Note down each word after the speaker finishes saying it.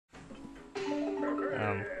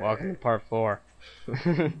Welcome to part 4.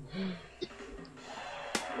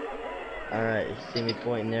 Alright, you see me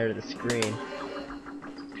pointing there to the screen.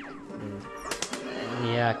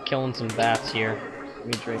 Yeah, killing some bats here.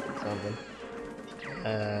 Me drinking something.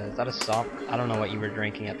 Is that a soft? I don't know what you were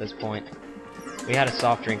drinking at this point. We had a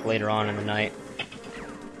soft drink later on in the night.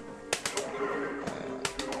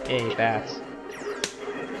 Hey, bats.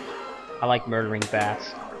 I like murdering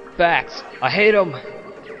bats. Bats! I hate them!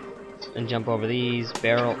 And jump over these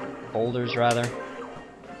boulders rather.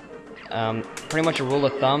 Pretty much a rule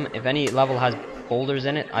of thumb, if any level has boulders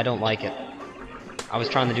in it, I don't like it. I was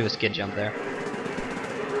trying to do a skid jump there.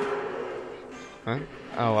 Huh?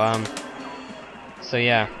 Oh, so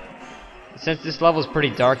yeah. Since this level is pretty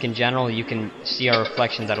dark in general, you can see our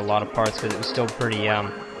reflections at a lot of parts because it was still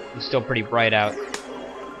pretty bright out.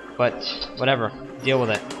 But whatever, deal with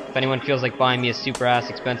it. If anyone feels like buying me a super ass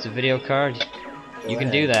expensive video card, you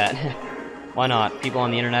can do that. Why not? People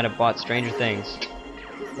on the internet have bought stranger things.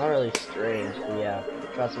 Not really strange, but yeah,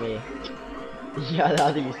 trust me. Yeah,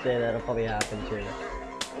 now that you say that, it'll probably happen too.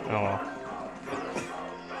 Oh well.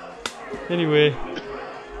 Anyway,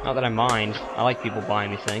 not that I mind. I like people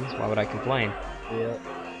buying me things. Why would I complain? Yeah.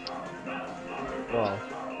 Well,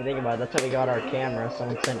 if you think about it, that's how we got our camera.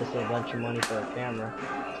 Someone sent us a bunch of money for our camera.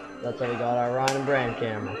 That's how we got our Ryan and Brand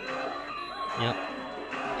camera. Yep.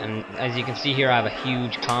 And as you can see here, I have a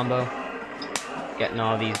huge combo. Getting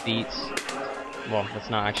all these beats. Well, that's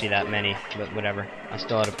not actually that many, but whatever. I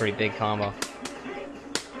still had a pretty big combo.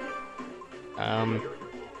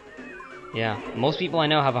 Yeah. Most people I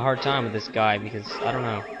know have a hard time with this guy because, I don't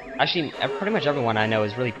know. Actually, pretty much everyone I know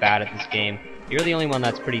is really bad at this game. You're the only one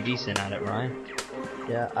that's pretty decent at it, Ryan.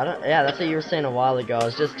 Yeah, yeah, that's what you were saying a while ago. I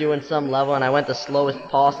was just doing some level and I went the slowest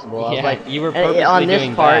possible. I was like, you were purposely on this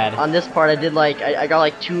doing part, bad. on this part, I did like I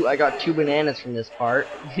got two bananas from this part,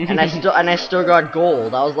 and I still got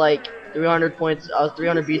gold. I was like 300 points. I was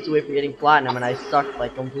 300 beats away from getting platinum, and I sucked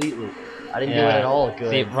like completely. I didn't do it at all good.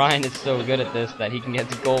 See, Ryan is so good at this that he can get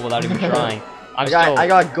to gold without even trying. I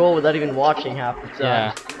got gold without even watching half the time.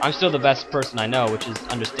 Yeah, I'm still the best person I know, which is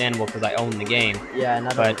understandable because I own the game. Yeah,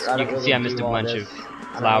 and but you can see I missed a bunch of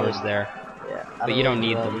flowers there. Yeah, but you don't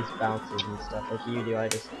need all them. These bounces and stuff like you do. I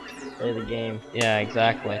just play the game. Yeah,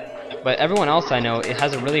 exactly. But everyone else I know, it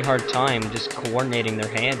has a really hard time just coordinating their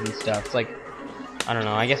hands and stuff. It's like, I don't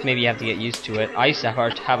know. I guess maybe you have to get used to it. I used to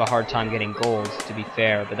have a hard time getting golds, to be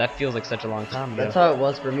fair, but that feels like such a long time ago. That's how it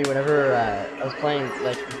was for me whenever I was playing.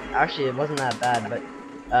 Like, actually, it wasn't that bad, but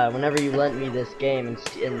whenever you lent me this game,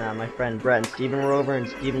 and my friend Brett and Steven were over, and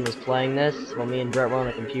Steven was playing this while me and Brett were on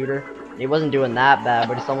the computer. He wasn't doing that bad,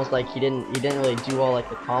 but it's almost like he didn't really do all like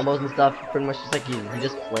the combos and stuff. Pretty much just like he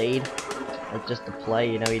just played, like just to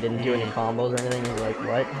play. You know, he didn't do any combos or anything. He was like,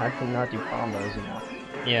 what? How can you not do combos? You know?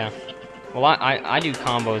 Yeah. Well, I do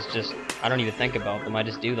combos. Just I don't even think about them. I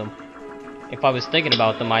just do them. If I was thinking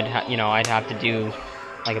about them, I'd have to do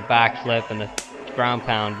like a backflip and a ground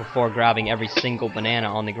pound before grabbing every single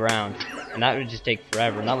banana on the ground, and that would just take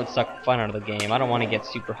forever. And that would suck the fun out of the game. I don't want to get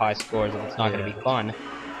super high scores if it's not going to be fun.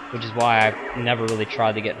 Which is why I've never really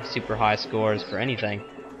tried to get super high scores for anything.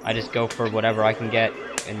 I just go for whatever I can get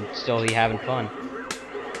and still be having fun.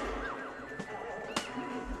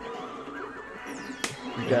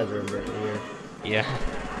 You guys are a bit weird. Yeah,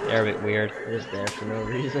 they're a bit weird. They're just there for no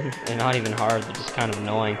reason. They're not even hard, they're just kind of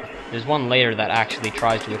annoying. There's one later that actually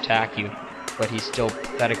tries to attack you, but he's still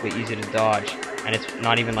pathetically easy to dodge. And it's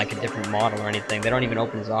not even like a different model or anything. They don't even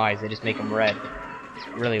open his eyes, they just make him red. It's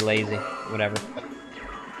really lazy, whatever.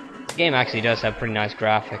 The game actually does have pretty nice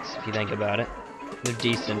graphics, if you think about it. They're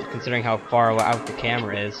decent, considering how far out the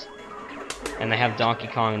camera is. And they have Donkey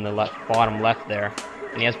Kong in the bottom left there.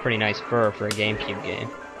 And he has pretty nice fur for a GameCube game.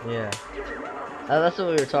 Yeah. That's what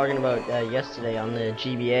we were talking about yesterday on the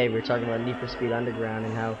GBA. We were talking about Need for Speed Underground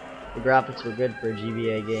and how the graphics were good for a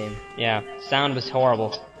GBA game. Yeah, sound was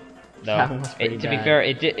horrible, though. Sound was To be fair,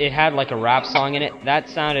 it had like a rap song in it. That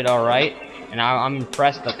sounded alright, and I'm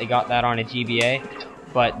impressed that they got that on a GBA.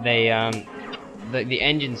 But they, the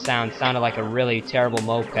engine sounded like a really terrible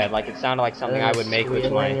moped. Like it sounded like something I would make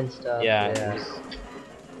with my. And stuff. Yeah.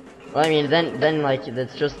 Well, I mean, then like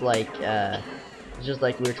it's just like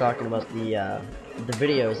we were talking about the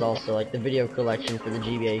videos also, like the video collection for the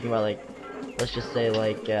GBA. You can buy like, let's just say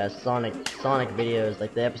like Sonic videos,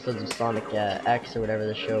 like the episodes of Sonic X or whatever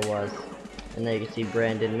the show was. And there you can see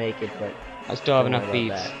Brand didn't make it, but I still have enough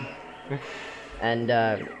beats. And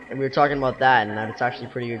we were talking about that, and that it's actually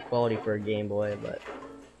pretty good quality for a Game Boy, but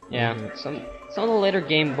yeah, some of the later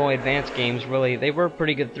Game Boy Advance games they were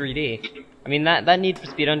pretty good 3D. I mean that Need for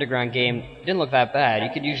Speed Underground game didn't look that bad. You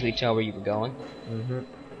could usually tell where you were going.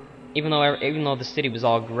 even though the city was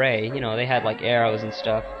all gray, you know, they had like arrows and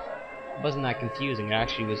stuff. It wasn't that confusing. It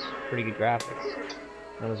actually was pretty good graphics.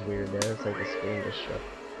 That was weird there. It's like the screen just shook.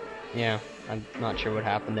 Yeah, I'm not sure what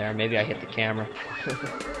happened there. Maybe I hit the camera.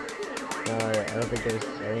 No, I don't think it was.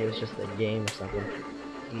 I think it was just a game or something.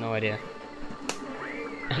 No idea.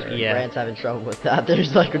 Yeah. Brand's having trouble with that.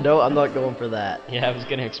 There's like, no, I'm not going for that. Yeah, I was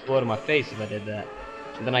gonna explode in my face if I did that.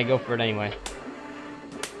 And then I go for it anyway.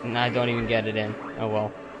 And I don't even get it in. Oh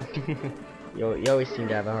well. You always seem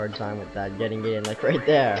to have a hard time with that, getting it in, like right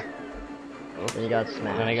there. And you got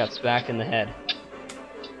smashed. And I got smacked in the head.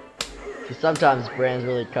 See, sometimes Brand's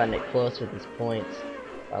really cutting it close with his points.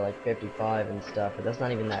 By like 55 and stuff, but that's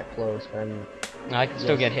not even that close. But I can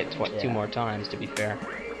still get hit two more times, to be fair.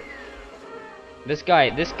 This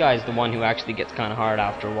guy's the one who actually gets kind of hard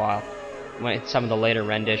after a while. When it's some of the later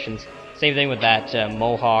renditions. Same thing with that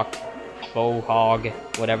Mohawk,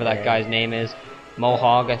 whatever that guy's name is.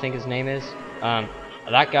 Mohawk, I think his name is.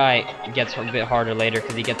 That guy gets a bit harder later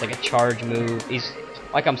because he gets like a charge move. He's,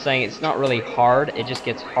 like I'm saying, it's not really hard. It just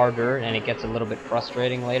gets harder and it gets a little bit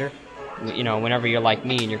frustrating later. You know, whenever you're like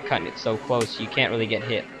me and you're cutting it so close, you can't really get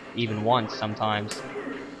hit even once sometimes.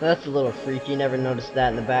 That's a little freaky. Never noticed that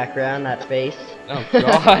in the background, that face. Oh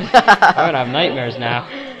god, I'm gonna have nightmares now.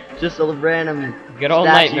 Just a random good old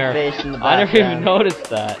nightmare face in the background. I never even noticed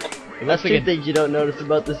that. That's two things you don't notice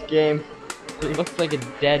about this game. It looks like a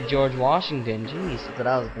dead George Washington. Jeez. That's what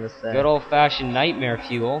I was gonna say. Good old-fashioned nightmare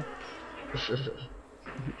fuel.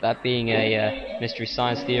 That being a Mystery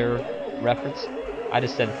Science Theater reference. I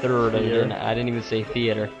just said third, and I didn't even say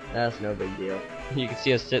theater. That's no big deal. You can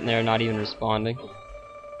see us sitting there not even responding.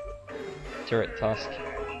 Turret Tusk.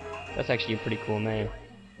 That's actually a pretty cool name.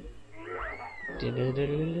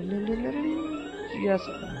 Just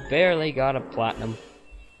barely got a platinum.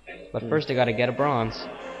 But first I gotta get a bronze.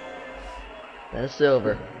 Then a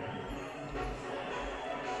silver.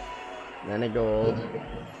 Then a gold.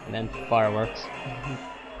 And then fireworks.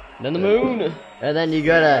 Then the moon! And then you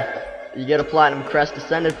get a platinum crest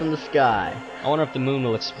descended from the sky. I wonder if the moon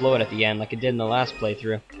will explode at the end like it did in the last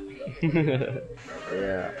playthrough.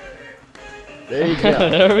 Yeah. There you go.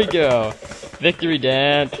 There we go. Victory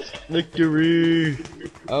dance. Victory.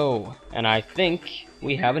 Oh, and I think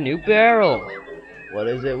we have a new barrel. What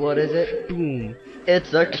is it? What is it? Boom.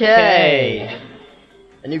 It's a K.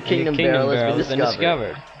 A new kingdom barrel has been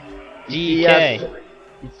discovered. DK.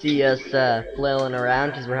 You see us flailing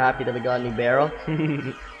around because we're happy that we got a new barrel.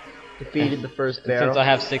 Defeated the first barrel. Since I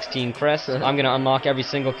have 16 crests, I'm gonna unlock every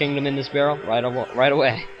single kingdom in this barrel right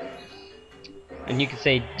away. And you can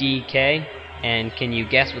say DK, and can you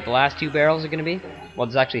guess what the last two barrels are gonna be? Well,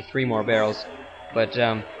 there's actually 3 more barrels, but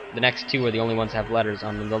the next 2 are the only ones that have letters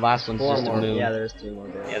on them. The last one's just a moon. Yeah, there's 2 more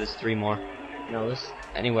barrels. Yeah, there's 3 more. No, this.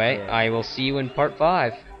 Anyway, I will see you in part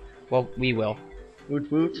 5. Well, we will.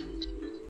 Woot woot.